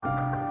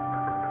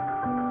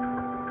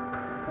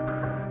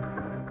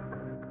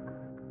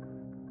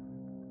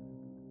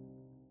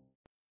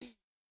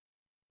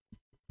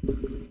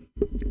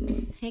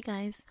Hey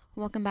guys,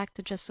 welcome back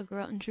to Just a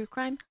Girl in True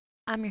Crime.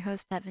 I'm your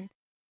host Evan,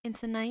 and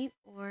tonight,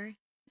 or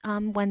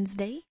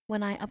Wednesday,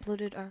 when I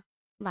uploaded our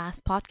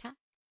last podcast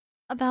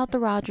about the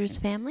Rogers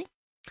family,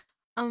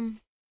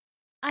 um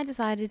I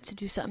decided to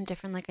do something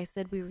different. Like I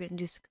said, we were gonna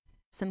do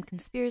some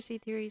conspiracy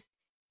theories,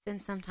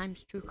 since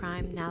sometimes true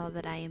crime, now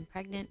that I am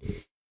pregnant,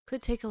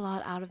 could take a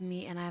lot out of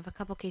me, and I have a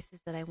couple cases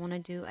that I want to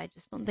do. I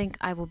just don't think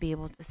I will be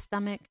able to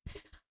stomach.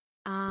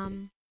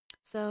 Um,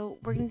 so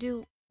we're gonna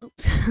do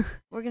oops,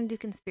 we're gonna do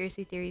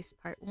conspiracy theories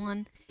part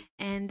one,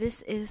 and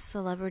this is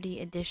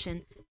celebrity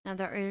edition. Now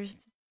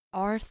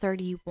are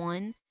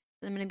 31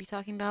 that I'm gonna be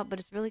talking about, but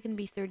it's really gonna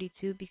be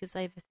 32 because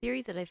I have a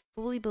theory that I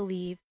fully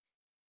believe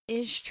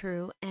is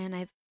true, and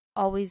I've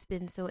always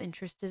been so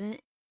interested in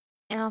it.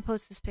 And I'll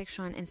post this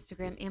picture on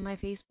Instagram and my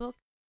Facebook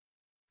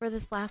for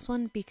this last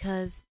one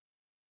because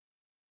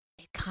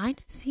it kind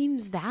of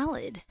seems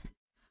valid.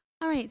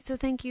 All right, so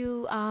thank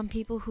you,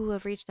 people who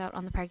have reached out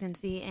on the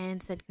pregnancy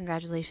and said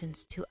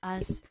congratulations to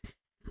us.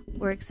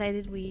 We're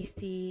excited. We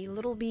see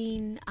Little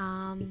Bean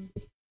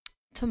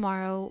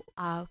tomorrow,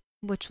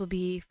 which will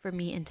be for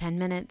me in 10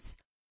 minutes.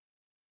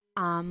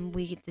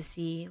 We get to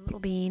see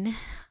Little Bean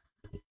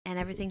and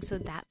everything, so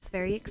that's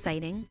very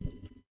exciting.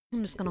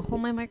 I'm just gonna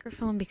hold my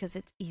microphone because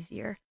it's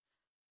easier.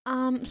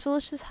 So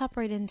let's just hop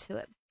right into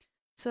it.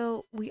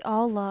 So we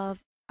all love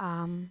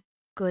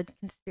good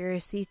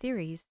conspiracy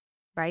theories,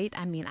 right?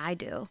 I mean, I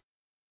do.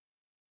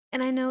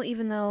 And I know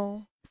even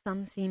though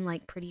some seem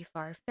like pretty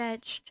far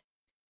fetched,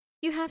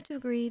 you have to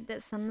agree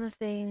that some of the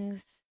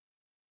things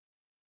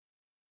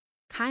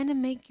kind of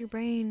make your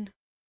brain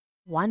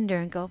wonder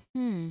and go,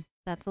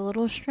 that's a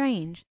little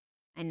strange.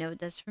 I know it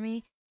does for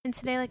me. And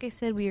today, like I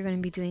said, we are going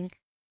to be doing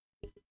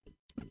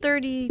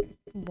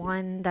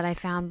 31 that I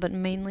found, but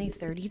mainly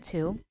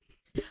 32.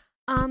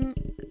 Um,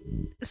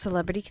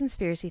 Celebrity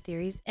conspiracy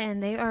theories,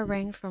 and they are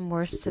ranked from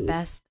worst to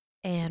best.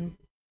 And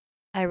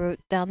I wrote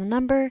down the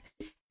number,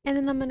 and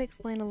then I'm going to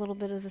explain a little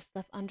bit of the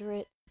stuff under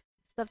it,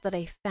 stuff that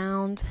I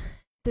found.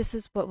 This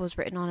is what was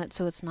written on it,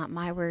 so it's not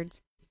my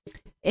words.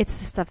 It's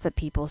the stuff that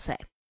people say.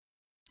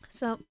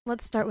 So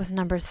let's start with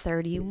number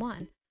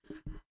 31.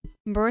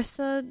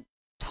 Marissa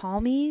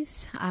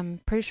Talmies. I'm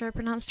pretty sure I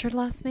pronounced her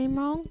last name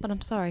wrong, but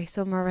I'm sorry.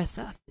 So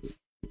Marissa.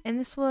 And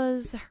this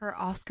was her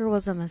Oscar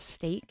was a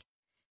mistake.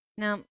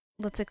 Now,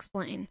 let's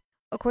explain.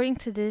 According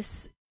to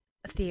this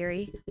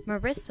theory,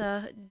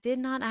 Marissa did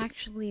not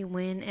actually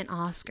win an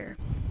Oscar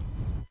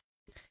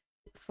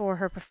for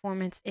her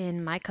performance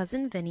in My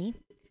Cousin Vinny.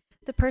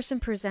 The person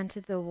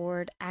presented the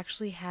award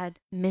actually had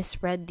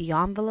misread the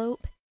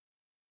envelope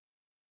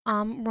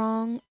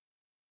wrong,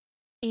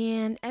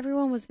 and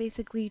everyone was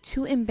basically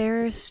too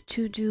embarrassed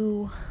to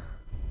do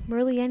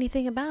really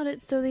anything about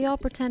it, so they all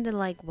pretended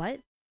like,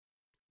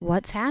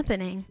 what's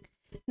happening?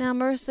 Now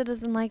Marissa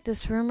doesn't like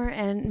this rumor,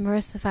 and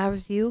Marissa, if I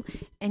was you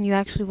and you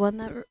actually won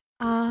that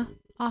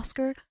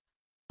Oscar,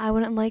 I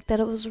wouldn't like that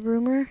it was a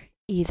rumor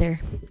either.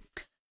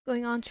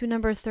 Going on to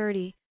number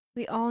 30,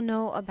 we all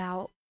know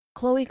about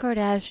Khloe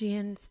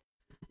Kardashian's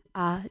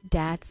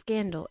dad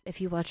scandal.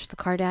 If you watch the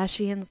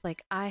Kardashians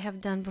like I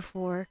have done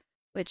before,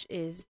 which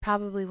is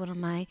probably one of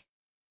my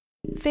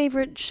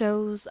favorite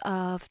shows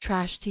of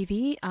trash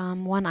TV.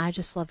 One, I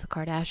just love the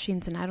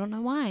Kardashians, and I don't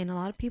know why, and a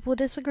lot of people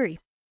disagree,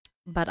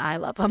 but I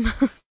love them.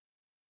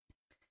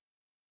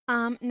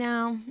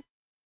 Now,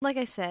 like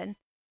I said,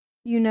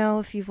 you know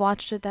if you've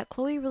watched it that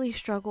Khloe really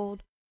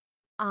struggled,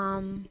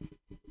 um,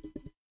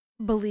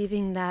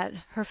 believing that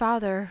her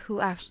father, who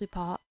actually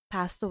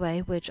passed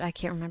away, which I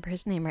can't remember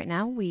his name right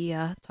now. We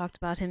talked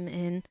about him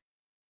in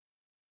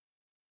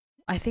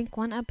I think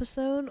one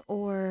episode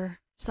or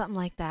something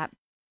like that.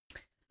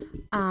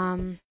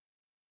 Um,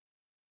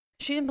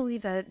 she didn't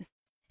believe that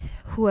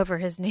whoever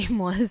his name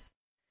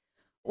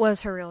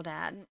was her real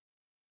dad.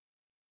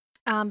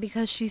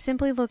 Because she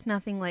simply looked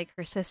nothing like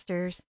her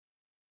sisters,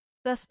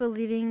 thus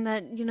believing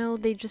that,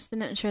 they just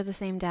didn't share the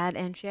same dad,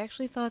 and she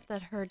actually thought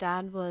that her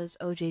dad was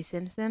OJ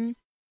Simpson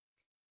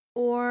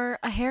or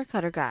a hair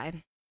cutter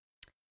guy.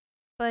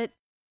 But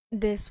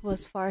this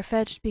was far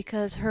fetched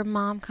because her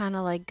mom kind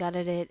of like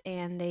gutted it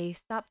and they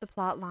stopped the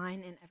plot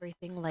line and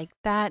everything like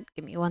that.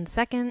 Give me 1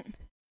 second.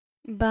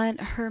 But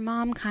her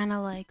mom kind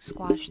of like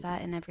squashed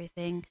that and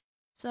everything.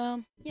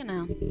 So,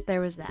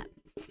 there was that.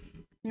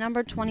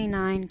 Number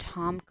 29,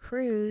 Tom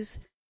Cruise.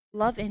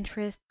 Love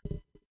interest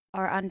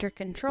are under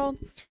control.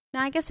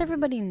 Now, I guess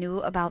everybody knew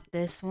about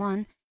this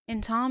one.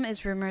 And Tom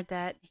is rumored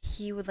that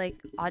he would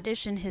like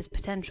audition his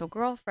potential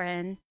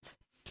girlfriends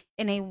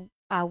in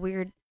a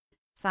weird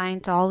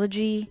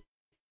Scientology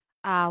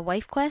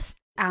wife quest.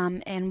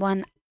 And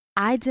one,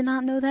 I did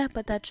not know that,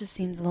 but that just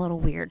seems a little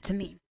weird to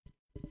me.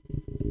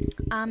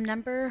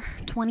 Number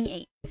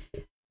 28,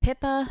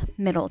 Pippa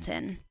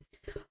Middleton.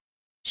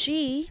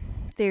 She,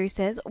 theory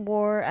says,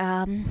 wore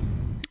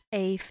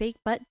a fake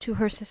butt to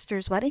her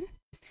sister's wedding.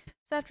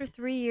 So after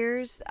 3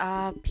 years,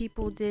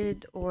 people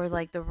did, or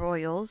like the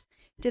royals,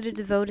 did a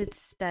devoted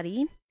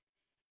study,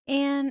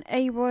 and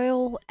a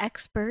royal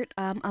expert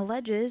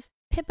alleges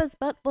Pippa's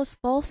butt was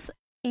false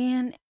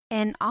and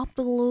an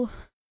optical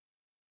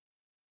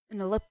an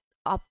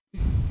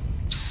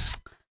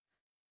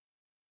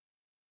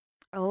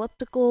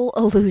elliptical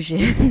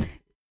illusion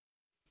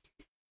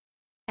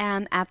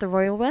at the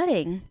royal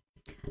wedding.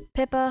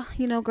 Pippa,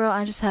 girl,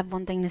 I just have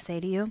one thing to say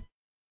to you.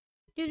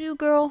 You do,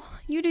 girl.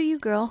 You do you,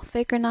 girl.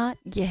 Fake or not,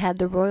 you had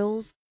the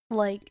royals,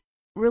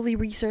 really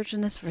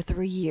researching this for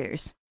 3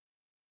 years.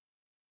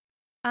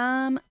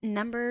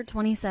 Number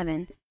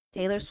 27.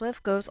 Taylor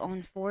Swift goes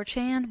on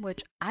 4chan,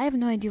 which I have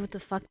no idea what the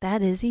fuck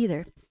that is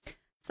either.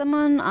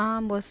 Someone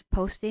was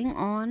posting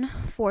on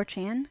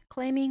 4chan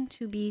claiming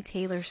to be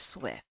Taylor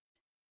Swift.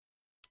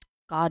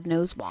 God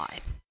knows why.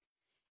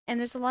 And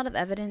there's a lot of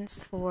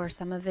evidence for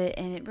some of it,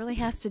 and it really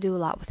has to do a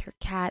lot with her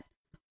cat,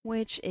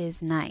 which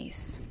is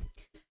nice.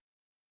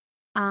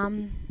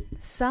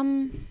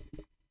 Someone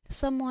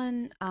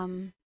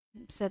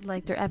said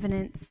their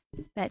evidence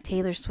that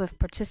Taylor Swift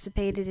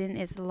participated in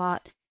is a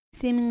lot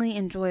seemingly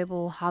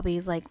enjoyable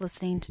hobbies like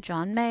listening to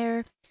John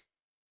Mayer,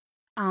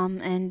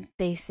 and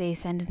they say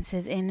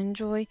sentences and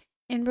enjoy,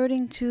 and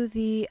roading to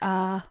the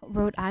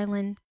Rhode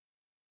Island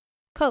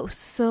coast.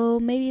 So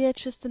maybe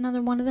that's just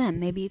another one of them.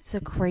 Maybe it's a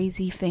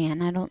crazy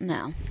fan. I don't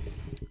know.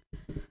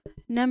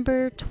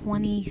 Number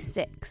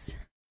 26.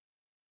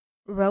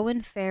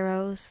 Rowan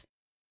Farrow's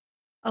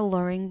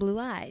alluring blue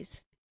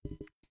eyes.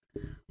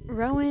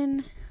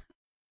 Rowan,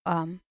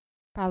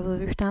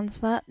 probably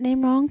pronounced that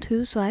name wrong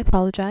too, so I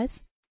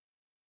apologize,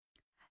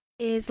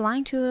 is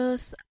lying to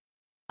us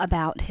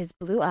about his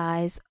blue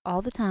eyes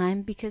all the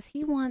time because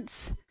he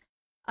wants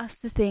us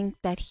to think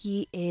that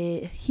he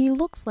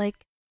looks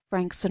like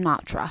Frank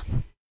Sinatra.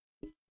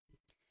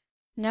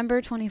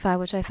 Number 25,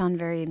 which I found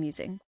very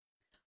amusing.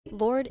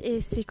 Lorde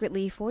is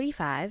secretly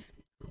 45,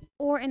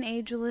 or an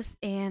ageless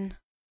and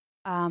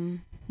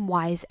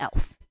wise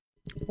elf,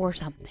 or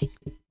something.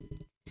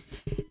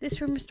 This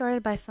rumor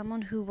started by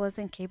someone who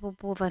wasn't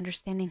capable of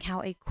understanding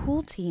how a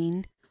cool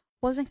teen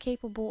wasn't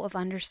capable of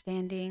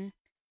understanding.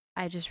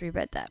 I just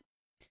reread that.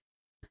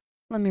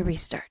 Let me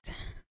restart.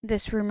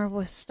 This rumor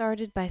was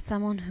started by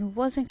someone who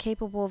wasn't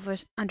capable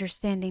of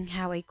understanding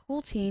how a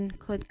cool teen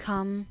could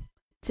come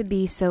to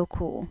be so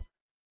cool.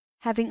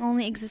 Having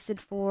only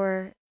existed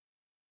for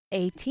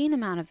a teen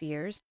amount of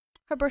years,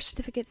 her birth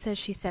certificate says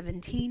she's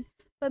 17,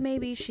 but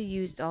maybe she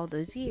used all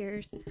those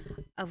years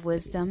of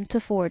wisdom to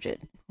forge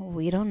it.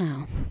 We don't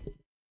know.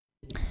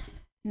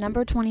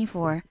 Number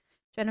 24.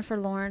 Jennifer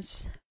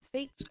Lawrence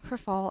faked her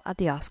fall at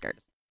the Oscars.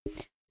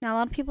 Now, a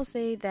lot of people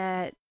say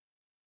that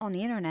on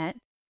the internet,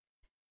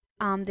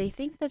 they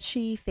think that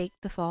she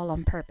faked the fall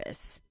on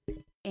purpose,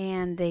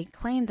 and they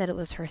claim that it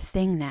was her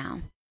thing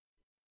now.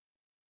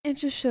 It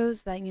just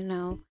shows that,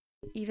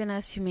 even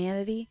as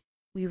humanity,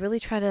 we really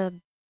try to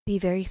be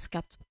very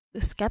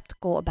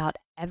skeptical about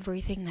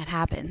everything that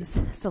happens,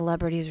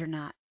 celebrities or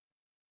not.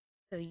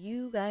 So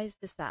you guys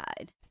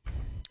decide.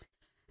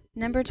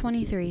 Number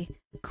 23.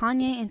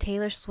 Kanye and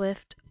Taylor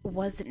Swift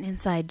was an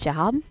inside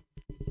job.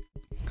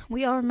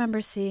 We all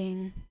remember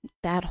seeing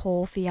that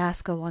whole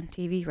fiasco on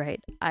TV,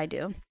 right? I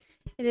do.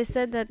 It is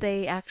said that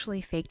they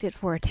actually faked it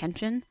for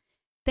attention.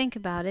 Think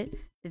about it.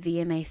 The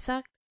VMA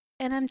sucked,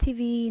 and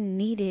MTV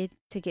needed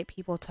to get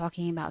people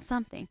talking about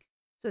something.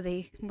 So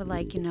they were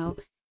like,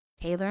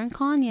 Taylor and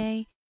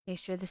Kanye, they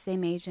share the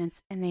same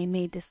agents, and they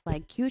made this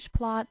huge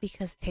plot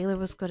because Taylor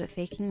was good at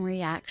faking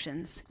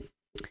reactions.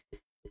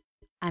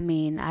 I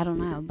mean, I don't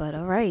know, but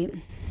alright.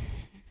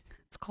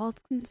 It's called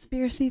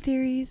conspiracy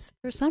theories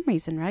for some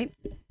reason, right?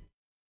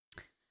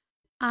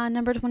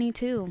 Number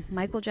 22.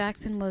 Michael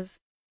Jackson was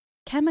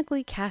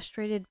chemically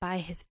castrated by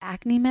his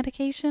acne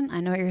medication. I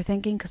know what you're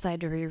thinking because I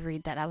had to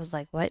reread that. I was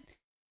like, what?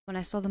 When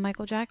I saw the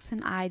Michael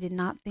Jackson, I did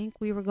not think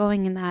we were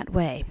going in that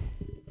way.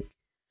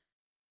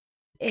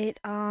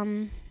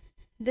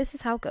 This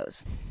is how it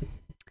goes.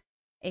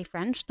 A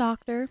French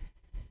doctor,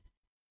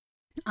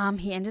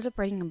 he ended up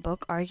writing a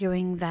book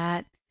arguing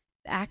that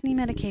the acne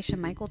medication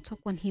Michael took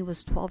when he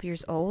was 12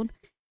 years old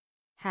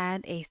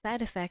had a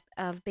side effect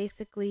of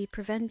basically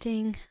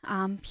preventing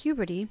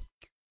puberty,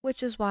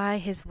 which is why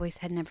his voice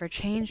had never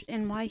changed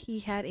and why he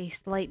had a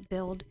slight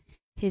build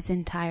his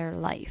entire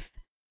life.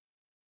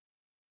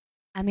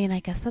 I mean, I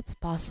guess that's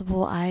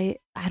possible. I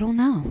don't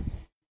know.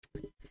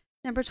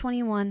 Number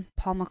 21,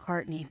 Paul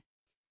McCartney.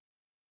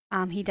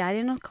 He died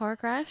in a car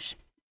crash,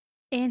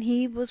 and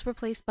he was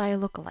replaced by a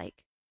lookalike.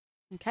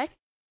 Okay?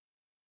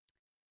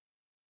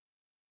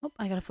 Oh,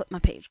 I gotta flip my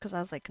page because I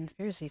was like,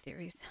 conspiracy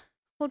theories.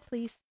 Hold,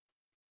 please.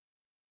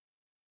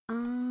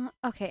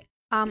 Okay.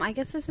 I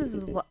guess this is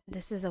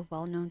a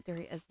well-known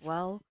theory as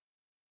well,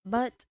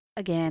 but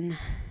again,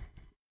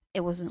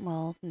 it wasn't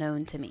well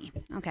known to me.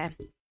 Okay.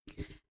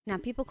 Now,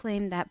 people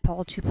claim that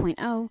Paul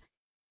 2.0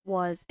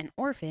 was an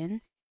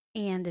orphan,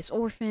 and this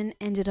orphan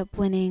ended up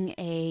winning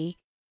a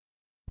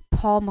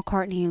Paul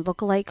McCartney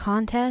lookalike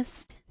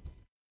contest,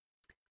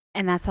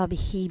 and that's how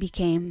he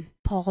became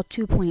Paul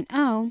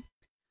 2.0,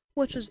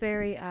 which was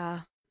very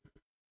a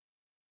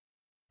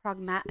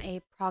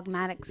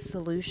pragmatic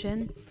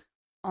solution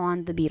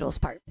on the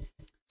Beatles' part.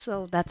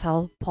 So that's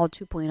how Paul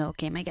 2.0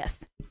 came, I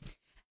guess.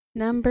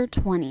 Number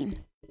 20.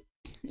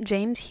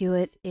 James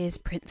Hewitt is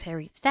Prince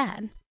Harry's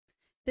dad.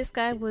 This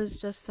guy was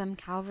just some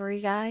cavalry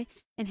guy,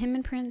 and him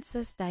and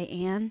Princess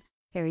Diane,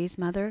 Harry's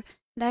mother,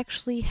 had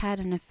actually had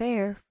an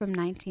affair from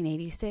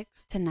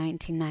 1986 to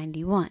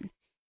 1991.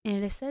 And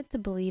it is said to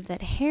believe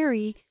that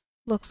Harry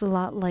looks a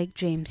lot like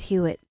James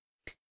Hewitt.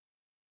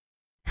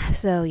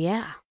 So,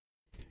 yeah,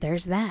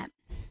 there's that.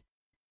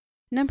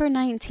 Number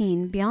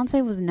 19,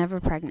 Beyonce was never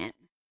pregnant.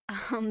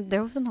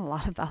 There wasn't a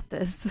lot about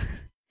this.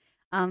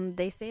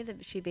 They say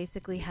that she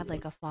basically had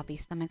like a floppy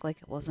stomach,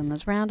 like it wasn't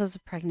as round as a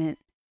pregnant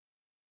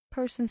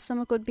person's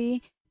stomach would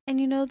be. And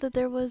you know that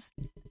there was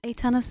a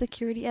ton of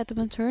security at the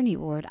maternity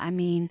ward. I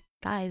mean,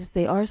 guys,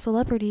 they are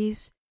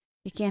celebrities.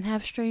 You can't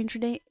have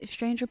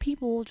stranger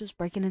people just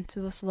breaking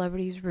into a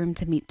celebrity's room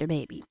to meet their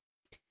baby.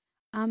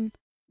 Um,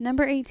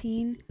 Number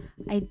 18,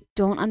 I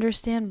don't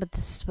understand, but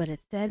this is what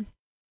it said.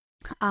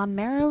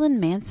 Marilyn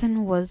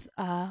Manson was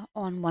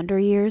on Wonder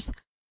Years.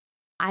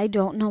 I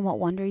don't know what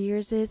Wonder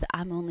Years is.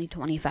 I'm only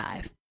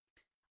 25.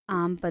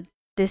 But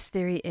this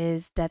theory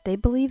is that they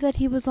believe that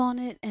he was on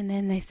it, and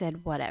then they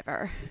said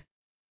whatever.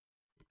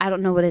 I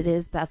don't know what it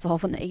is. That's all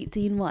from the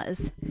 18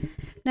 was.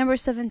 Number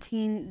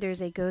 17,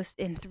 there's a ghost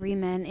in Three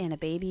Men and a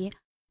Baby.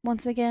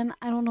 Once again,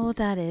 I don't know what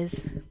that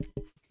is.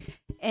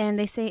 And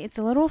they say it's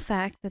a little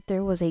fact that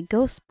there was a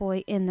ghost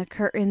boy in the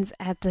curtains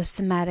at the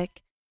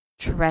Semitic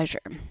Treasure.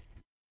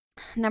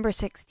 Number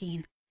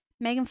 16,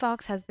 Megan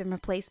Fox has been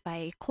replaced by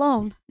a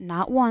clone,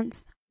 not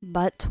once,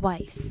 but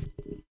twice.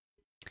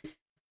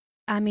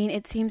 I mean,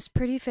 it seems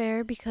pretty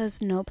fair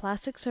because no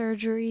plastic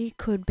surgery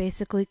could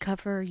basically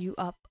cover you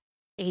up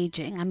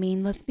aging. I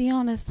mean, let's be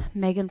honest,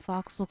 Megan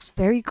Fox looks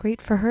very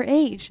great for her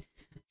age.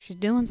 She's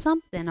doing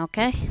something,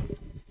 okay?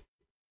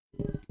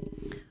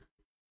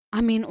 I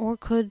mean, or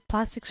could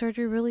plastic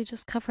surgery really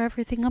just cover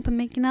everything up and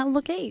make you not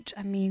look age?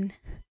 I mean,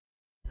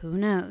 who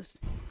knows?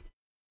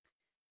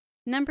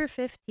 Number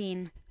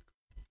 15.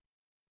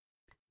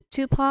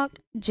 Tupac,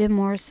 Jim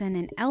Morrison,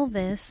 and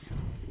Elvis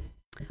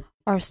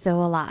are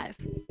still alive.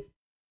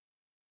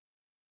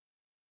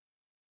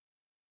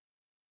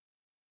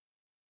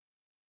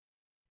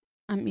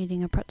 I'm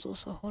eating a pretzel,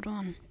 so hold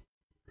on.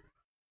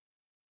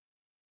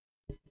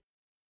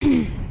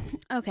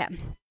 Okay.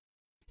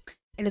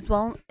 It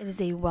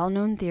is a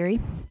well-known theory,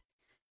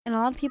 and a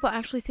lot of people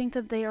actually think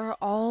that they are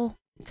all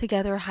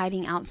together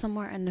hiding out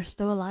somewhere and they're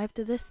still alive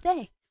to this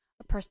day.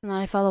 A person that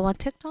I follow on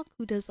TikTok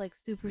who does like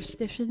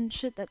superstition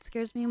shit that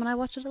scares me when I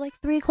watch it at like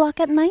 3 o'clock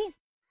at night.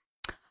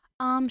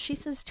 She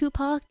says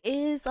Tupac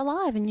is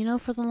alive, and you know,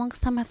 for the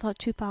longest time I thought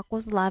Tupac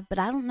was alive, but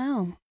I don't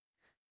know.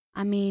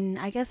 I mean,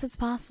 I guess it's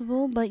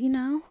possible, but you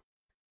know,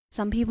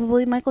 some people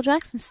believe Michael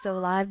Jackson's still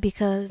alive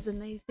because then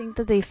they think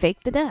that they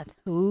faked the death.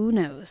 Who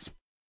knows?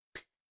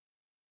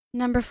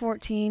 Number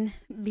 14,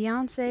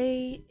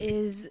 Beyonce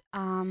is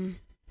the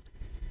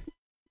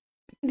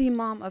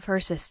mom of her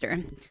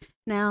sister.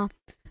 Now,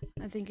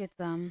 I think it's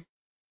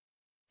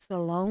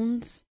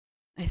Salone's.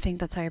 I think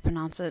that's how you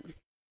pronounce it.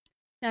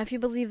 Now, if you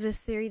believe this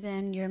theory,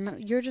 then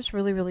you're just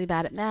really really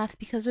bad at math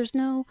because there's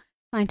no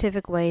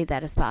scientific way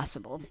that is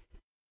possible.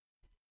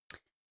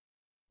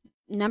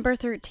 Number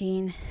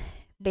 13,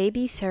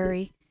 Baby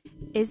Surrey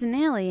is an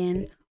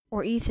alien,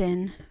 or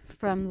Ethan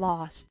from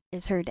Lost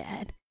is her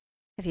dad.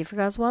 If you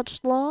guys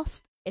watched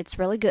Lost, it's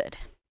really good.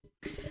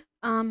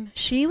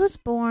 She was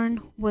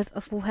born with a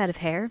full head of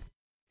hair,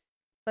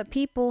 but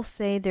people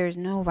say there's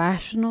no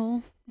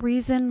rational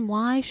reason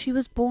why she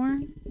was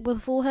born with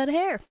a full head of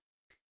hair.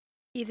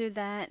 Either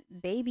that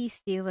baby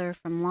stealer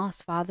from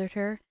Lost fathered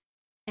her,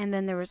 and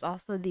then there was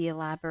also the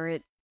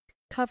elaborate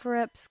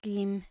cover-up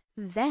scheme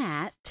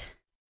that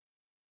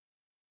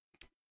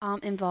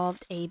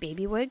involved a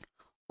baby wig,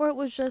 or it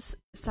was just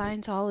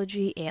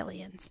Scientology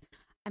aliens.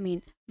 I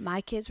mean,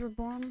 my kids were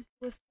born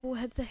with full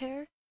heads of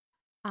hair,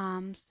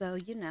 so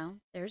you know,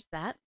 there's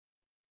that.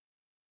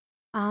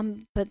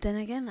 But then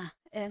again,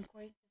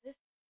 according to this,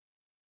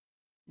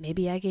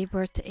 maybe I gave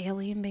birth to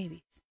alien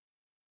babies.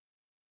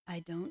 I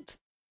don't.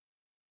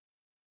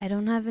 I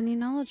don't have any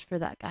knowledge for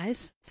that,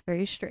 guys. It's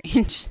very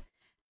strange.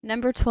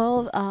 Number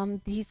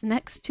 12, these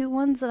next two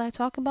ones that I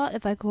talk about,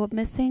 if I go up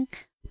missing,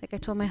 like I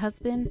told my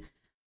husband,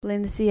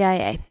 blame the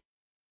CIA.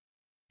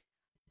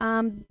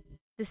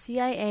 The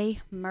CIA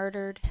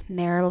murdered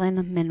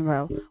Marilyn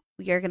Monroe.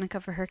 We are going to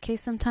cover her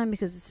case sometime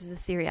because this is a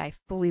theory I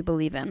fully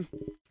believe in.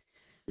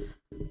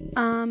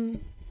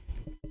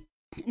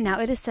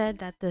 Now it is said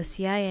that the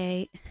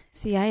CIA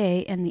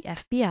and the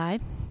FBI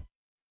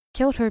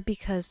killed her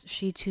because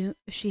she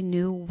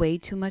knew way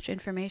too much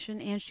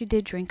information and she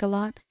did drink a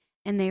lot,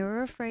 and they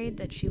were afraid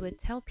that she would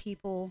tell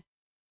people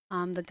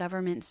the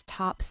government's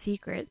top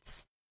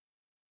secrets.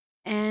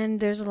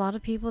 And there's a lot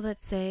of people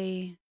that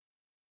say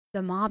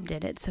the mob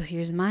did it. So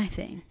here's my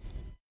thing.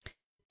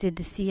 Did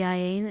the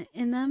CIA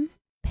in them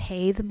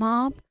pay the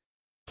mob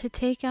to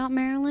take out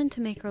Marilyn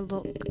to make her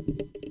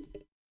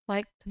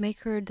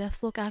death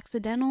look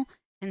accidental?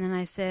 And then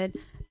I said,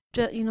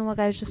 you know what,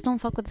 guys, just don't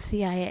fuck with the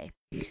CIA.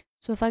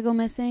 So if I go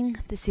missing,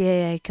 the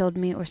CIA killed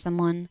me, or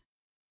someone,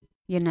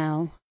 you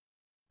know,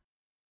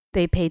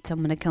 they paid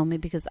someone to kill me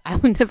because I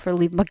would never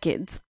leave my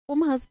kids or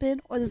my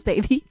husband or this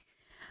baby.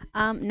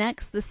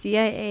 Next, the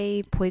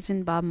CIA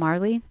poisoned Bob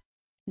Marley.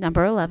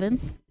 Number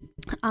 11.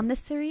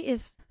 This theory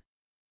is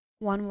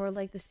one where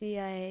like the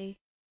CIA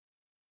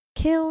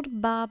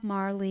killed Bob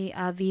Marley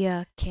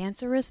via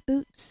cancerous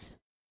boots.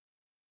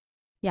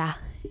 Yeah,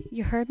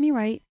 you heard me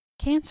right.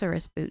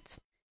 Cancerous boots.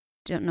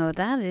 Don't know what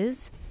that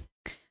is.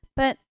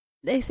 But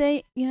they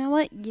say, you know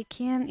what? You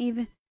can't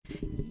even.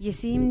 You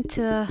seem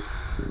to.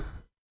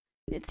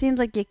 It seems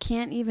like you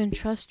can't even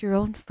trust your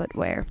own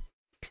footwear.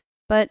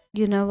 But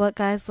you know what,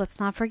 guys? Let's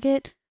not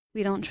forget,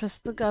 we don't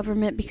trust the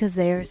government because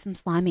they are some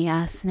slimy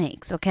ass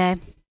snakes, okay?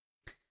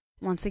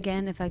 Once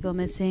again, if I go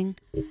missing,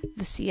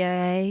 the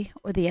CIA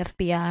or the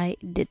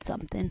FBI did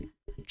something.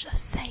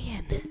 Just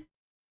saying.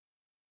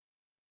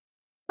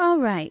 All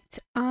right.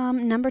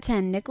 Number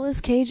 10. Nicolas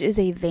Cage is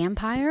a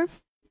vampire.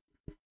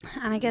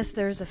 And I guess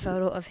there's a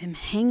photo of him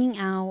hanging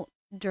out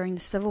during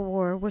the Civil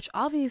War, which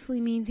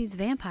obviously means he's a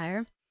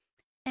vampire.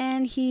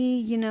 And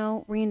he,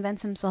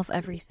 reinvents himself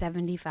every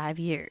 75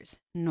 years.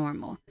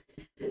 Normal.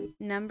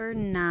 Number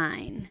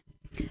 9.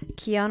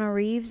 Keanu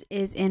Reeves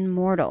is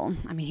immortal.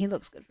 I mean, he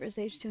looks good for his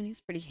age too, and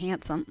he's pretty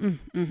handsome.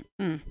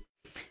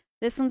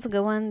 This one's a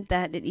good one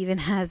that it even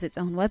has its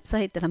own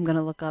website that I'm going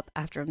to look up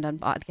after I'm done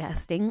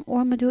podcasting,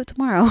 or I'm going to do it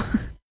tomorrow.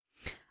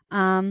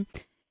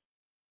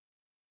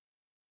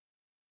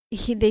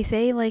 They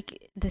say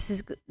like this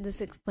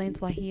explains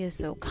why he is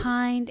so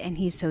kind and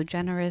he's so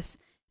generous,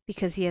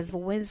 because he has the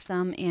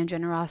wisdom and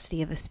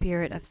generosity of a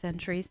spirit of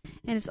centuries,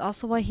 and it's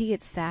also why he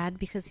gets sad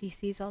because he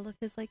sees all of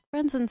his like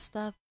friends and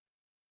stuff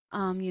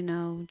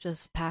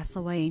just pass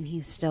away and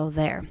he's still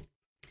there.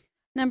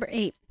 Number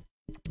 8.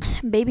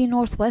 Baby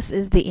Northwest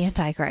is the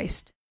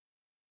Antichrist.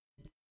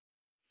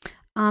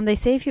 They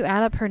say if you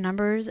add up her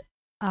numbers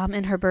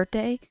in her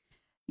birthday,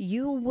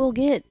 you will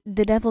get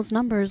the devil's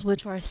numbers,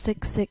 which are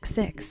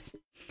 666.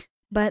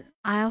 But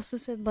I also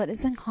said, but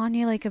isn't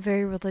Kanye like a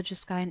very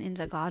religious guy and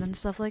into God and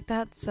stuff like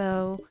that?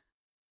 So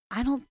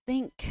I don't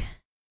think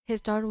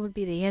his daughter would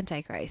be the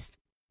Antichrist.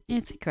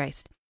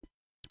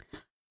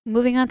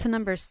 Moving on to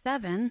number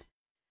 7,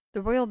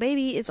 the royal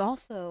baby is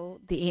also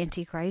the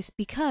Antichrist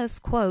because,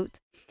 quote,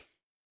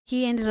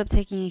 he ended up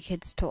taking a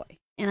kid's toy.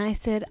 And I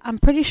said, I'm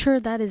pretty sure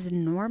that is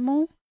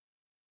normal.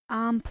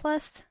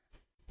 Plus,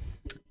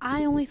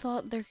 I only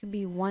thought there could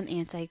be one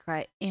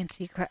Antichrist.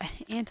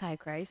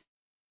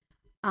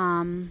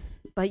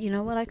 But you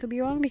know what? I could be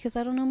wrong because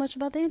I don't know much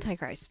about the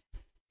Antichrist.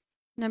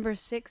 Number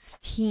 6.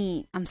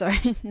 Britney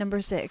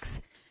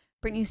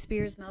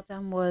Spears'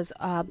 meltdown was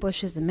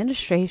Bush's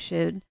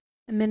administration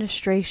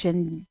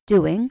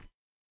doing.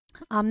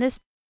 This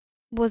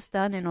was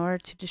done in order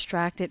to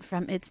distract it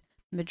from its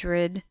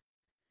Madrid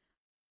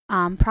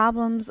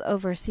problems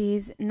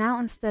overseas. Now,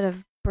 instead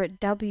of Brit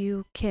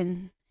W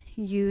can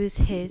use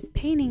his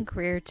painting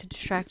career to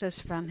distract us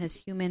from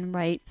his human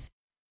rights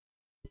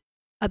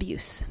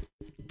abuse.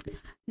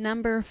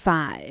 Number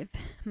 5.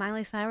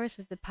 Miley Cyrus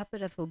is the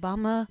puppet of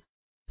Obama's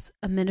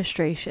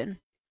administration.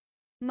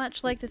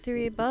 Much like the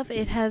theory above,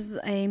 it has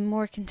a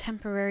more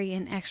contemporary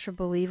and extra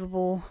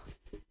believable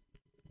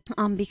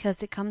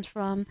because it comes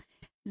from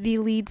the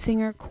lead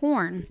singer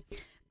Korn.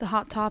 The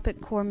Hot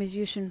Topic core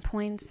musician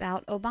points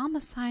out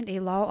Obama signed a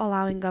law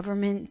allowing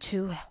government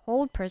to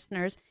hold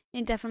prisoners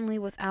indefinitely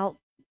without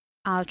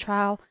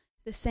trial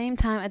the same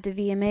time at the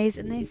VMAs,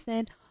 and they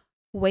said,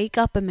 "Wake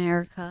up,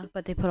 America,"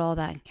 but they put all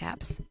that in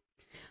caps.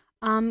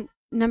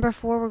 Number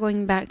 4, we're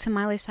going back to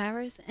Miley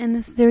Cyrus, and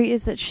this theory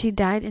is that she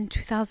died in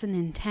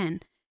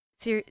 2010.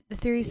 The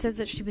theory says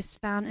that she was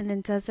found in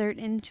a desert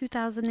in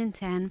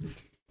 2010,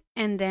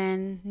 and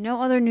then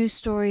no other news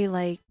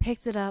story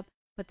picked it up,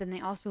 but then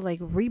they also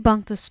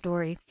rebunked the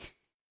story,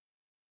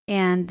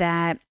 and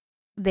that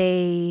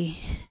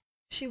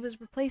she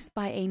was replaced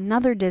by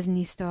another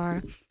Disney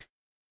star,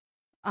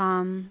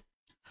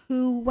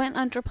 who went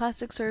under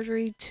plastic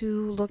surgery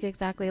to look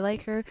exactly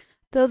like her.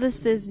 Though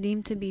this is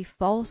deemed to be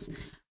false,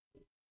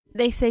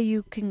 they say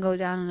you can go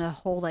down in a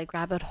whole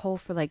rabbit hole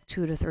for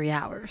 2 to 3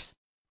 hours.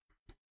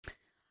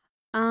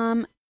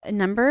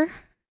 Number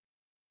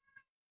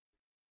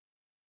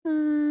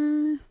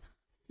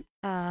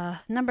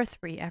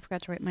 3. I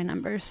forgot to write my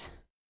numbers.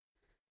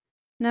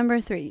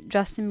 Number 3,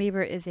 Justin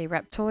Bieber is a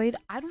reptoid.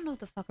 I don't know what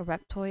the fuck a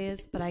reptoid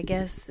is, but I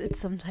guess it's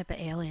some type of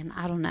alien.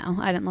 I don't know.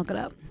 I didn't look it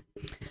up.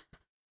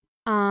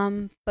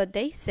 But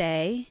they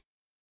say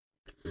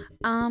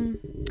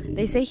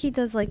he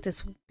does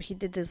he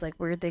did this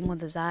weird thing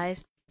with his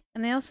eyes.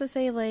 And they also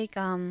say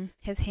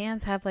his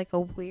hands have a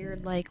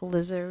weird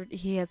lizard.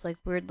 He has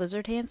weird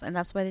lizard hands, and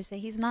that's why they say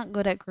he's not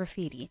good at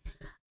graffiti.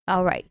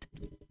 All right.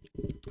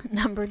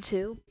 Number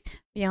 2,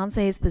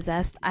 Beyonce is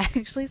possessed. I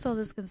actually saw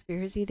this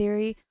conspiracy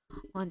theory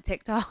on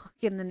TikTok,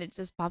 and then it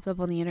just popped up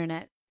on the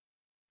internet.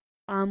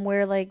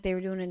 Where they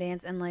were doing a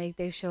dance, and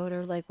they showed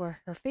her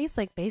where her face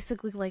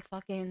basically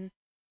fucking,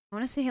 I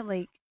want to say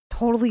it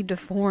totally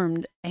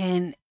deformed,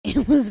 and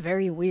it was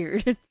very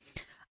weird.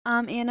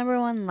 And number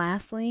 1,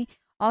 lastly,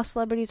 all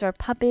celebrities are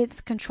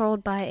puppets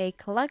controlled by a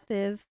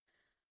collective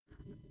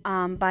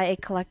by a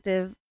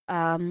collective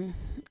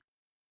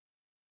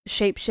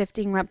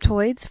shape-shifting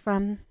reptoids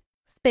from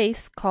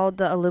space called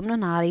the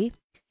Illuminati.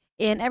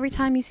 And every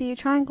time you see a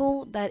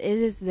triangle, that it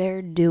is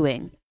their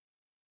doing.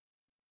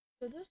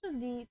 So those are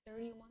the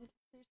 31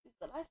 conspiracies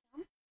that I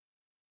found.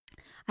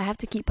 I have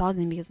to keep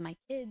pausing because my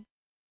kids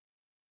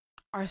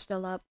are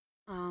still up.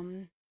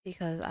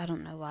 Because I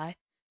don't know why.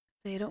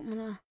 They don't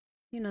wanna,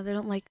 they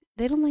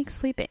don't like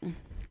sleeping.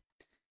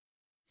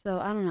 So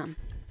I don't know,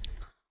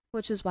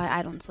 which is why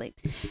I don't sleep.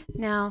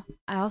 Now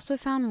I also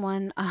found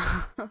one.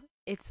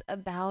 It's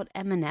about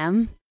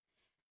Eminem,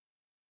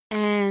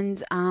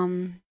 and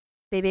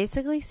they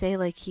basically say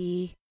like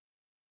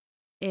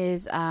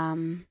is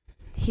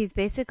he's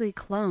basically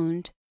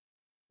cloned,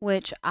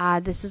 which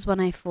this is one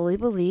I fully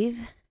believe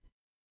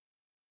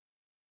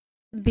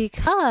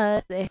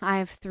because I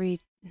have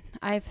three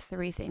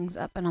things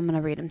up, and I'm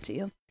gonna read them to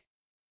you.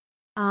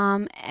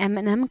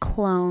 Eminem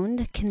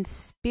cloned,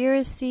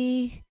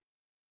 conspiracy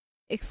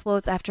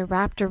explodes after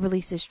Raptor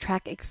releases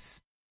track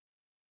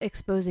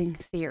exposing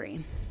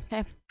theory.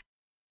 Okay.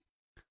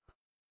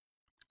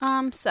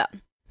 So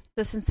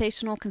the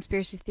sensational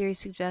conspiracy theory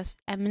suggests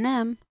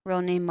Eminem,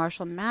 real name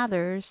Marshall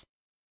Mathers,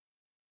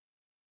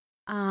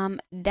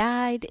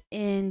 died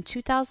in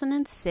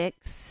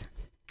 2006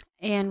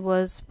 and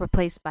was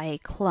replaced by a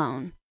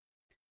clone.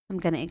 I'm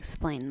gonna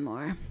explain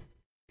more.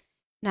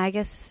 Now, I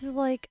guess this is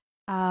like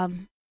a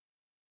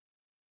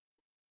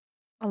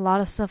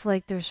lot of stuff.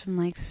 Like there's some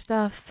like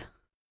stuff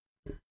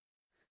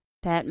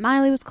that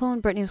Miley was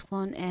cloned, Britney was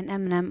cloned, and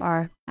Eminem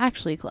are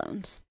actually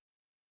clones.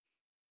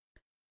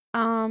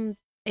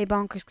 A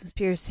bonkers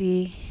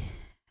conspiracy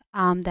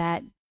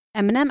that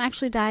Eminem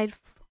actually died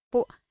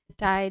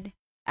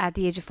at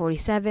the age of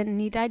 47,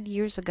 and he died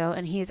years ago,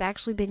 and he has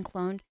actually been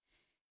cloned.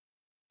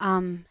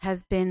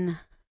 Has been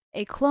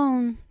a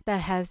clone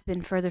that has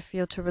been further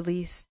fueled to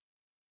release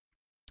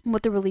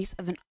with the release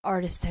of an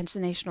artist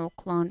sensational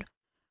cloned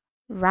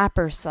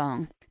rapper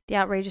song. The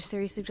outrageous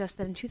theory suggests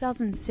that in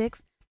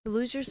 2006, the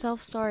Lose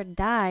Yourself star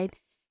died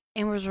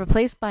and was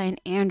replaced by an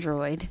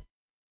android.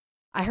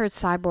 I heard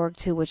Cyborg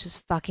too, which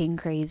is fucking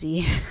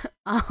crazy.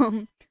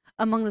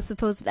 Among the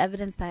supposed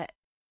evidence that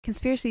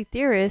conspiracy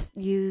theorists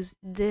uses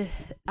the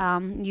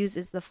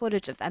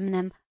footage of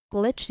Eminem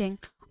glitching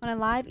on a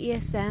live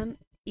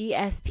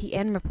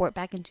ESPN report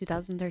back in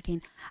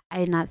 2013. I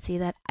did not see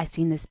that. I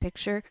seen this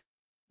picture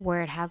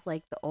where it has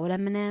like the old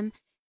Eminem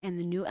and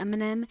the new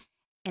Eminem,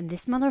 and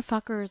this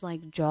motherfucker's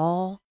like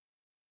jaw,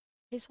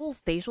 his whole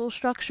facial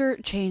structure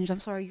changed. I'm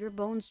sorry, your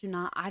bones do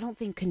not, I don't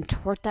think,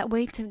 contort that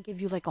way to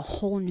give you like a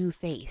whole new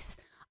face.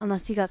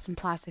 Unless he got some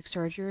plastic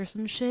surgery or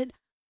some shit.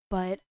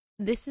 But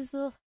this is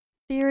a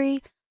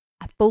theory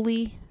I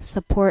fully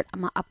support.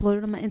 I'm gonna upload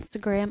it on my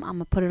Instagram. I'm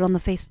gonna put it on the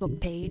Facebook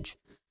page.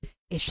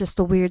 It's just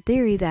a weird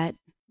theory that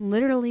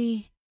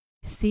literally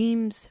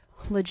seems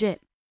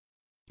legit.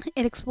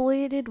 It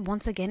exploded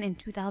once again in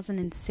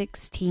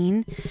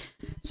 2016.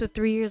 So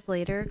 3 years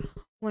later,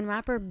 when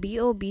rapper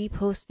B.O.B.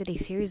 posted a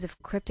series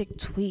of cryptic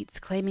tweets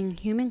claiming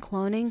human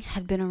cloning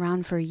had been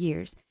around for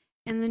years.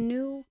 And the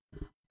new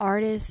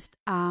artist,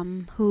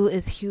 who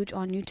is huge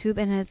on YouTube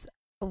and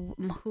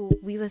who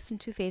we listen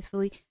to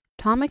faithfully,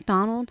 Tom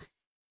McDonald,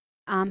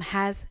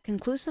 has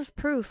conclusive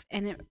proof,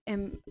 and it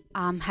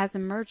has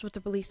emerged with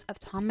the release of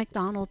Tom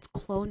McDonald's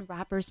clone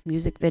rapper's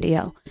music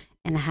video.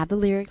 And I have the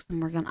lyrics,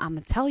 and I'm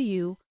gonna tell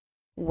you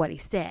what he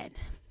said.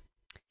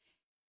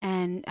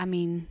 And I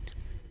mean,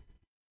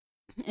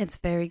 it's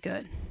very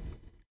good.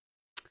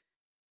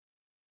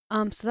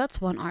 So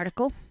that's one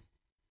article.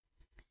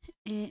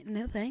 And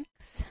no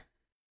thanks.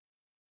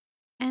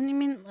 And I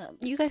mean,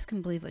 you guys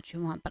can believe what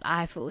you want, but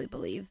I fully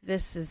believe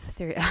this is a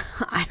theory.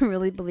 I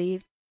really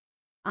believe.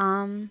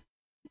 And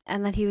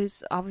that he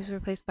was obviously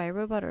replaced by a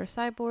robot or a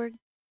cyborg.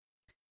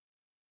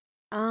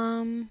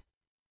 And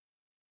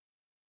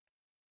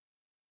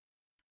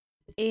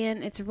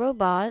it's a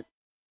robot,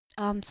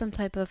 some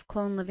type of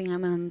clone living in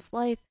Eminem's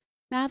life.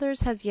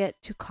 Mathers has yet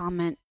to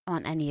comment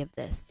on any of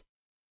this.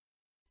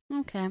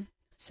 Okay,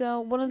 so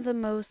one of the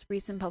most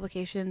recent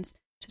publications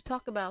to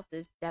talk about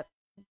this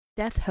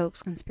death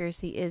hoax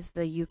conspiracy is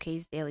the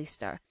UK's Daily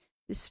Star.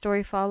 This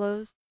story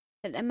follows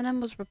that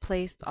Eminem was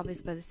replaced,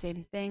 obviously by the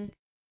same thing,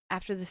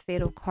 after the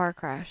fatal car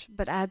crash,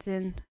 but adds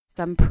in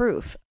some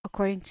proof.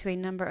 According to a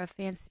number of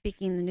fans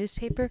speaking in the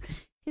newspaper,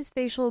 his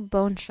facial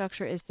bone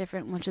structure is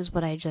different, which is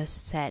what I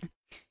just said.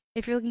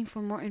 If you're looking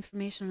for more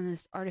information on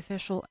this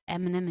artificial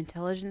Eminem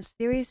intelligence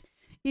theories,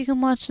 you can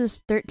watch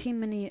this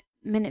 13-minute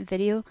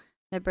video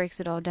that breaks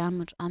it all down,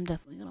 which I'm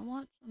definitely gonna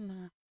watch. I'm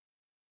gonna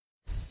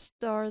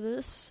star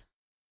this,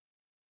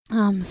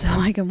 so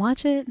I can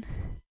watch it.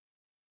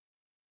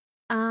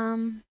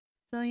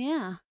 So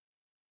yeah,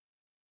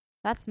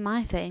 that's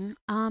my thing.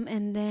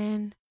 And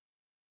then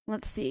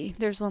let's see.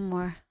 There's one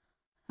more.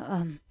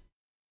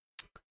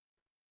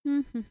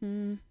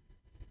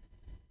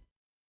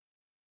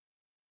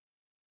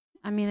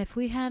 I mean, if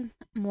we had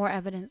more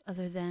evidence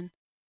other than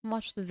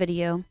watch the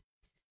video,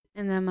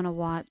 and then I'm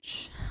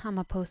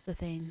gonna post the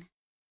thing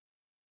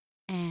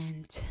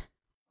and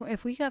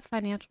If we got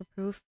financial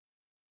proof,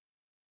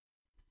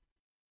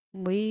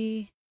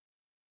 we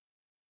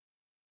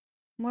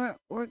we're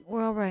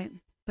all right.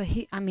 But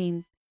I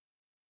mean,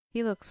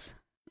 he looks,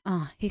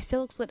 he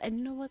still looks good. And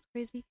you know what's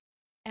crazy?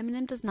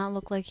 Eminem does not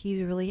look like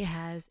he really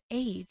has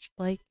aged.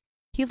 Like,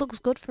 he looks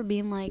good for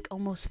being like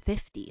almost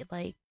 50.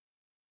 Like,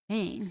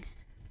 dang.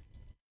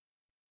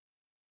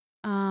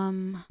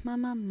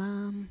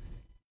 Mom.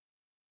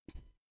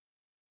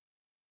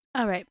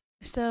 All right.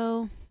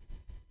 So,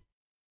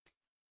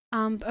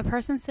 a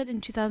person said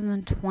in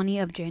 2020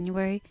 of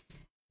January,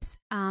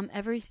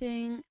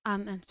 everything,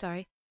 I'm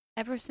sorry,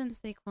 ever since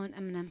they cloned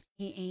Eminem,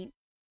 he ain't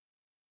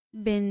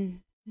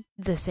been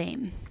the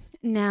same.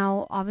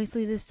 Now,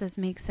 obviously, this does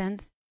make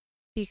sense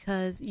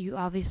because you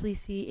obviously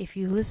see, if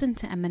you listen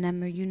to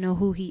Eminem or you know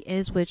who he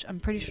is, which I'm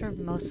pretty sure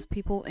most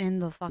people in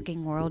the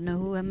fucking world know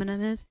who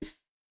Eminem is.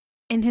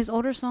 In his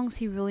older songs,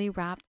 he really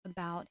rapped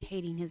about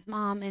hating his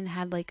mom and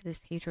had like this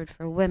hatred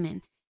for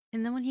women.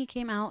 And then when he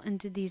came out and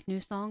did these new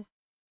songs,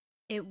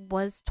 it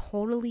was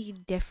totally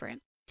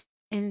different.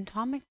 And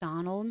Tom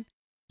McDonald,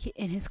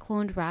 in his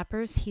cloned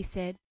rappers, he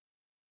said,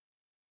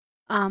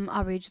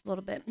 I'll read you a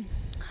little bit.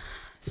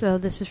 So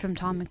this is from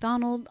Tom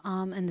McDonald,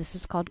 and this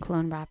is called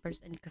Clone Rappers,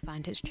 and you can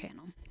find his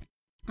channel.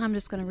 I'm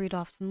just gonna read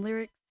off some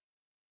lyrics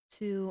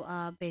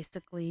to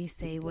basically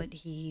say what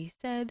he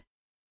said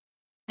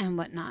and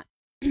whatnot.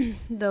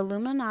 The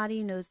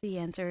Illuminati knows the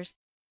answers.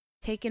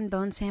 Taken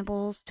bone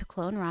samples to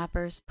clone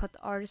rappers, put the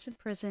artists in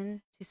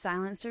prison to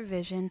silence their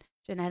vision.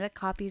 Genetic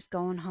copies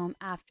going home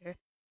after.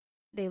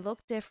 They look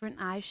different,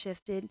 eyes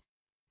shifted,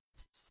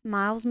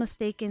 smiles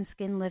mistaken,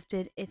 skin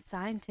lifted. It's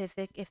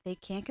scientific. If they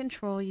can't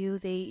control you,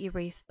 they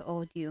erase the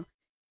old you.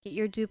 Get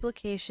your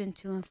duplication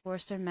to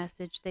enforce their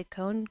message. They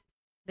cloned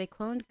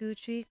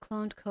Gucci,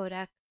 cloned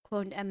Kodak,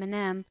 cloned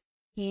Eminem.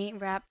 He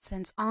ain't rapped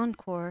since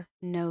Encore.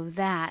 Know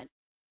that.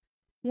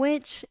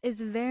 Which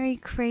is very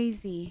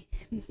crazy.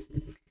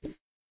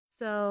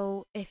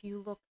 So if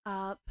you look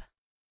up,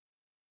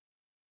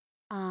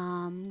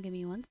 give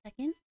me 1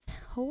 second.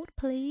 Hold,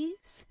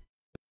 please.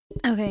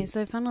 Okay,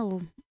 so I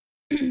found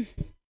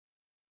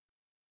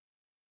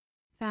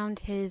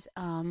his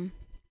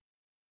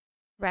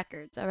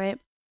records. All right,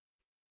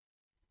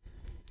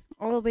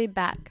 all the way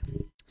back.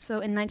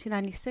 So in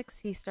 1996,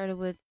 he started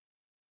with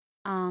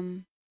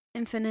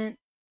Infinite.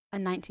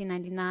 In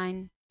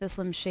 1999, the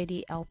Slim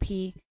Shady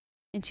LP.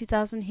 In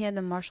 2000, he had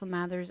the Marshall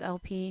Mathers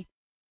LP.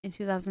 In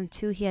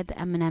 2002, he had the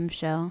Eminem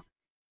Show.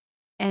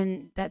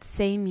 And that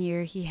same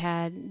year, he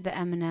had the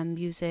Eminem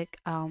music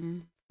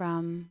from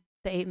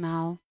the 8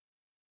 Mile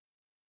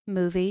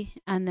movie,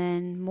 and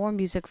then more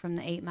music from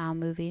the 8 Mile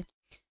movie.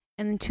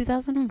 And in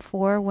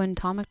 2004, when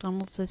Tom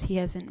McDonald says he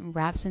hasn't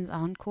rapped since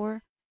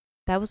Encore,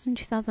 that was in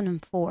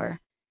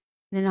 2004.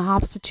 Then it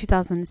hops to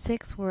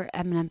 2006, where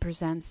Eminem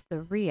presents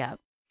the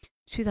Re-Up.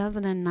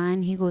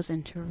 2009, he goes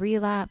into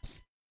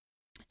Relapse.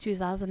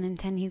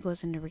 2010, he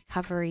goes into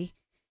Recovery.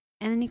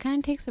 And then he kind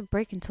of takes a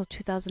break until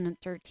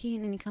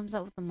 2013, and he comes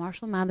out with the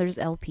Marshall Mathers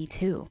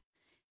LP2.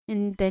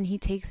 And then he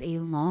takes a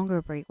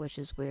longer break, which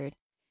is weird.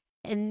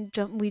 And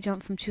we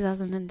jump from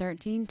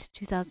 2013 to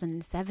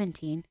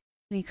 2017,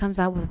 and he comes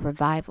out with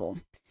Revival.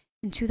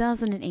 In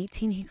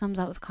 2018, he comes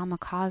out with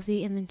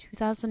Kamikaze, and then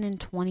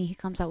 2020, he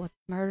comes out with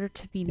Murder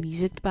to be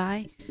Musicked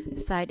by,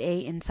 Side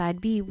A and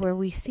Side B, where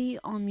we see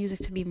on Music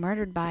to be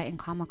Murdered by and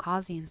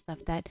Kamikaze and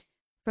stuff that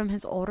from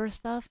his older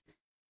stuff,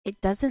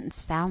 it doesn't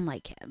sound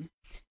like him.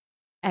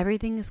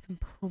 Everything is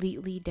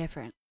completely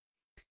different.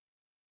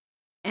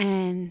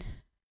 And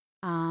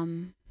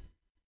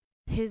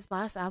his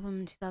last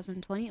album in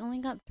 2020 only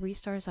got 3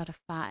 stars out of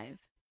 5.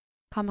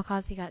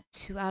 Kamikaze got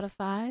 2 out of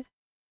 5.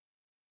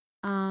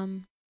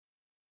 And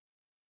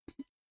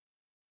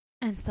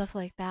stuff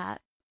like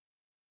that.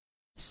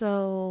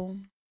 So,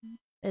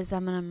 is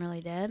Eminem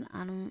really dead?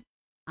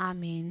 I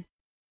mean,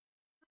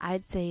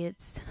 I'd say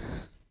it's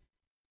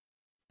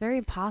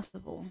very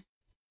possible.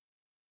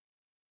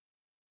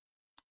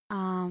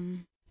 I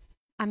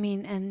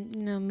mean, and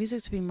you know,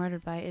 Music to be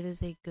Murdered by, it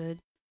is it's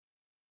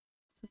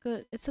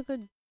a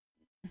good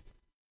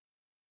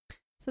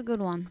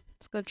one.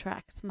 It's a good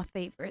track. It's my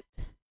favorite.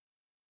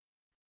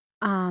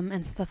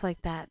 And stuff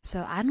like that.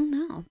 So I don't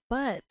know,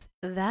 but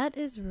that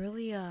is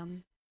really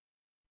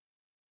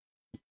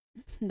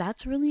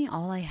that's really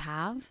all I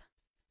have.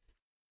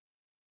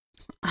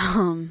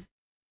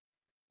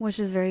 Which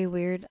is very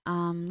weird.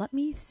 Let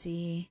me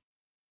see.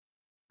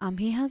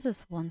 He has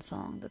this one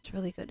song that's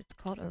really good. It's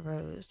called A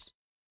Rose.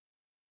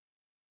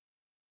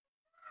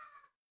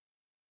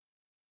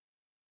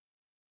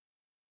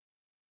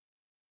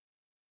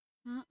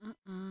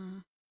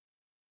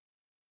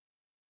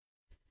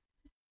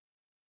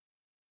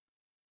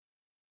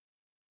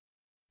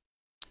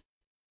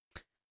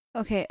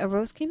 Okay, A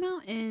Rose came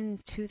out in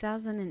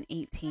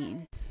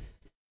 2018.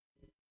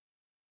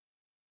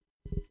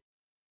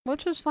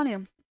 Which was funny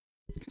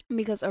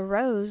because A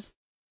Rose,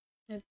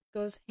 it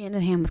goes hand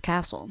in hand with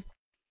Castle.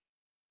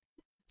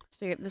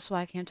 So this is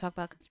why I can't talk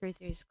about conspiracy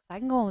theories, because I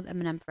can go on with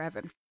Eminem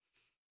forever.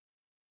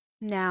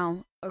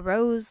 Now,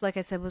 Rose, like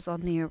I said, was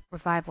on the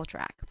revival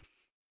track.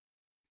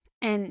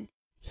 And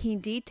he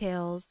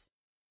details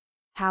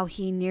how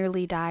he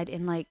nearly died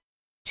in like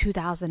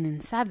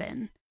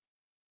 2007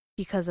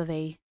 because of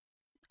a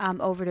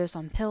overdose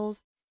on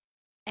pills.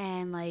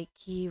 And like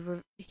he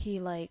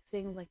like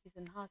sings like he's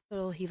in the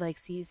hospital. He like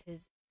sees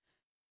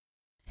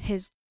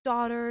his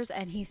daughters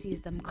and he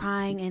sees them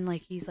crying, and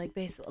like he's like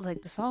basically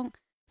like the song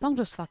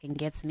just fucking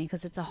gets me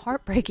because it's a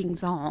heartbreaking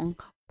song.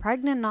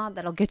 Pregnant Not,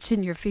 that'll get you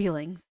in your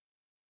feelings.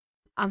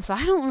 So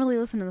I don't really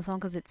listen to the song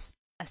because it's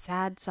a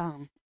sad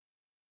song.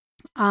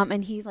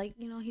 And he's like,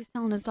 he's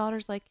telling his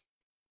daughters like,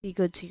 be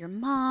good to your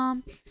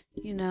mom,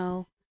 you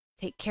know,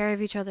 take care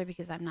of each other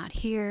because I'm not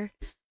here.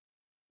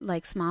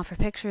 Like smile for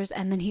pictures.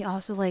 And then he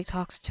also like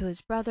talks to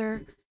his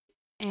brother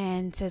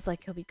and says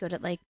like he'll be good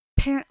at like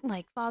parent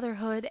like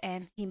fatherhood,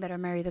 and he better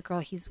marry the girl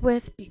he's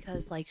with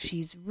because like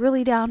she's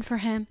really down for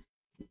him.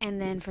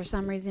 And then for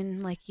some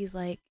reason like he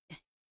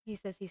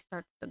says he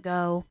starts to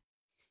go,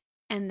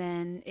 and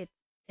then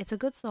it's a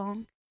good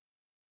song.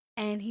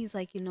 And he's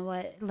like, you know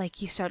what, like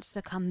he starts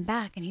to come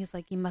back, and he's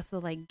like, he must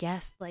have like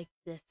guessed like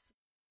this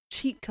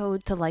cheat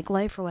code to like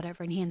life or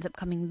whatever, and he ends up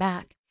coming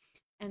back.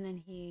 And then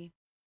he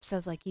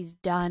says like he's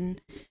done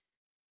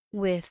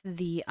with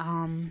the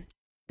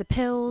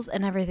pills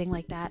and everything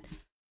like that.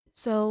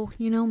 So,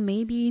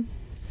 maybe,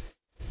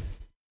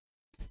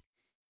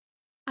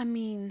 I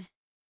mean,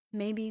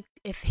 maybe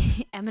if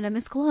Eminem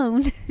is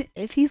cloned,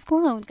 if he's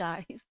cloned,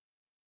 guys,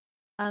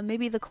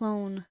 maybe the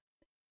clone,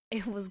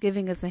 it was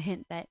giving us a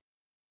hint that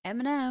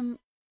Eminem,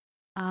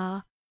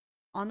 uh,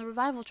 on the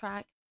revival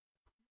track,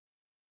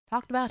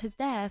 talked about his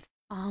death,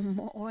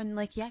 or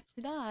like he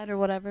actually died or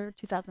whatever,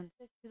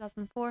 2006,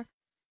 2004,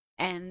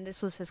 and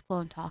this was his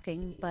clone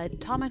talking.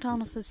 But Tom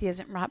MacDonald says he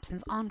hasn't rapped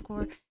since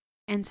Encore,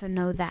 and to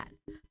know that.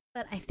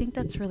 But I think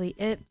that's really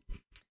it.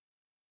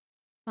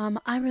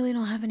 I really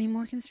don't have any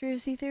more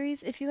conspiracy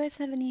theories. If you guys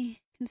have any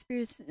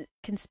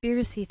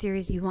conspiracy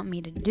theories you want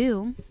me to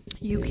do,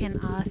 you can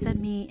send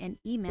me an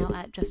email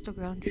at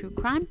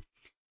justagirlintruecrime.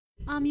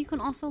 You can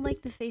also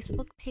like the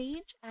Facebook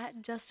page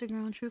at Just a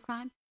Girl in True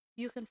Crime.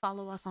 You can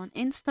follow us on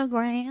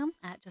Instagram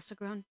at Just a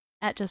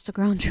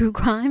Girl in True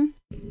Crime.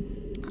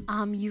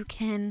 You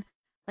can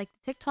like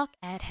the TikTok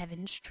at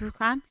Heaven's True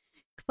Crime.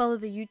 You can follow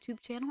the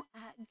YouTube channel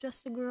at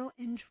Just a Girl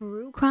in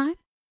True Crime.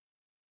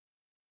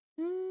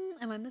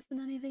 Am I missing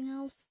anything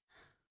else?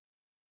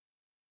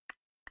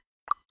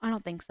 I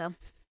don't think so.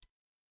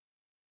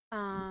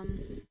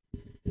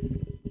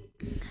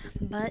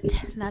 But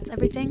that's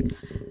everything.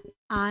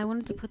 I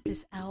wanted to put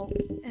this out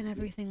and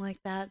everything like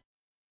that.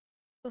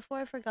 Before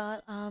I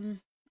forgot, I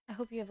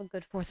hope you have a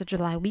good 4th of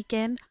July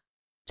weekend.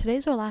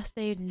 Today's our last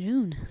day in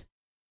June.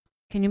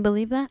 Can you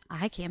believe that?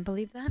 I can't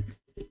believe that.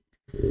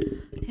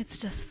 It's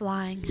just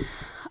flying.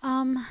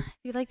 If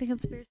you like the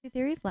conspiracy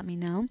theories, let me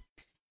know.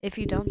 If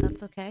you don't,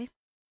 that's okay.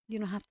 You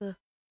don't have to.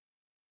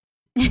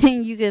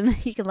 you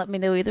can let me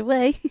know either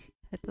way.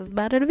 It doesn't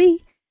matter to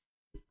me.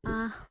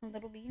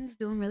 Little Bean's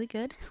doing really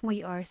good.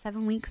 We are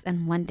 7 weeks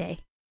and 1 day.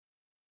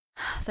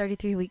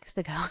 33 weeks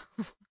to go.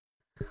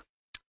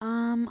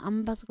 I'm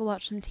about to go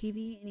watch some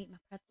TV and eat my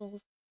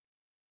pretzels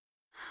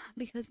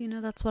because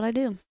that's what I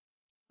do.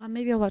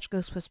 Maybe I'll watch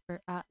Ghost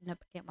Whisper.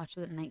 Nope, I can't watch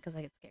it at night because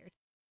I get scared.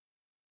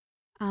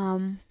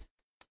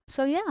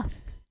 So yeah.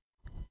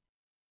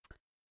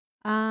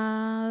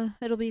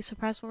 It'll be a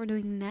surprise what we're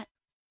doing next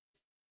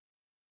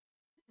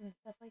and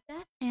stuff like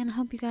that. And I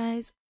hope you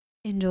guys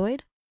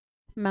enjoyed.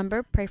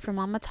 Remember, pray for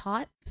Mama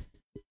Tot.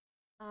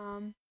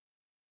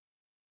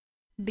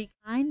 Be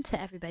kind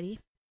to everybody.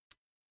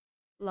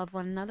 Love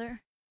one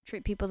another.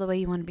 Treat people the way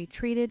you want to be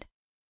treated.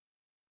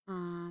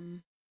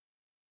 I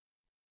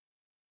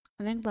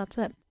think that's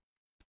it.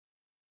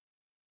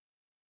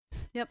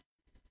 Yep.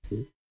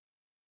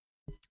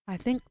 I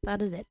think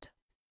that is it.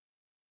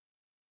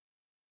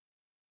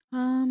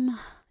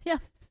 Yeah.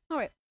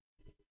 Alright.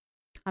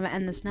 I'm gonna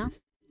end this now.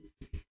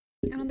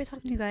 And I'll be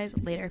talking to you guys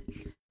later.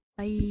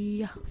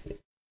 Bye.